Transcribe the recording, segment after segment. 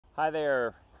Hi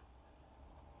there,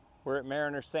 we're at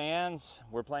Mariner Sands.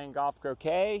 We're playing golf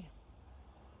croquet.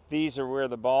 These are where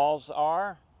the balls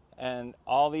are, and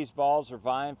all these balls are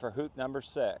vying for hoop number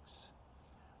 6,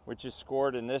 which is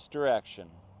scored in this direction.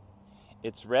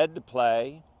 It's red to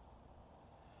play,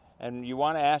 and you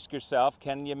want to ask yourself,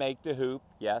 can you make the hoop?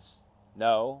 Yes,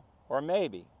 no, or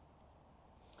maybe.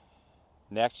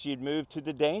 Next, you'd move to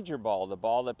the danger ball, the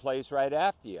ball that plays right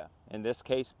after you. In this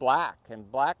case, black. Can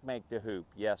black make the hoop?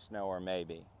 Yes, no, or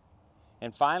maybe.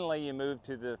 And finally, you move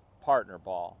to the partner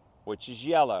ball, which is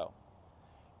yellow.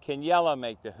 Can yellow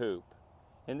make the hoop?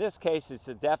 In this case, it's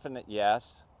a definite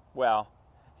yes. Well,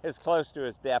 as close to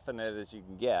as definite as you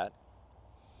can get.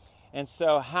 And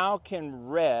so how can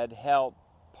red help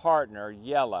partner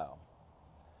yellow?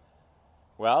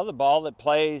 Well, the ball that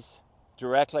plays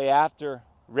directly after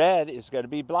red is going to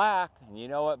be black, and you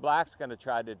know what black's going to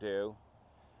try to do?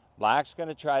 Black's going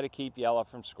to try to keep yellow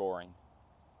from scoring.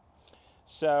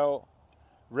 So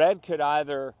red could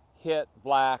either hit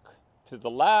black to the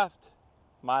left,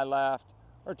 my left,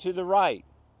 or to the right.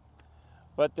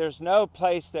 But there's no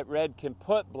place that red can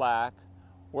put black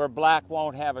where black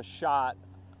won't have a shot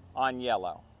on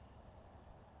yellow.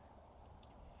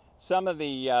 Some of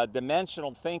the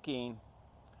dimensional thinking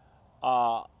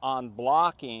on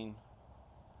blocking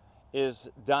is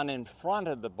done in front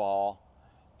of the ball,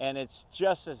 and it's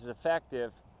just as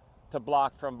effective to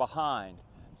block from behind.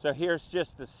 So here's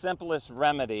just the simplest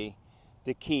remedy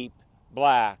to keep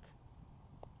black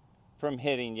from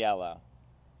hitting yellow.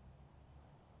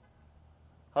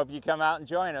 Hope you come out and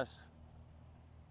join us.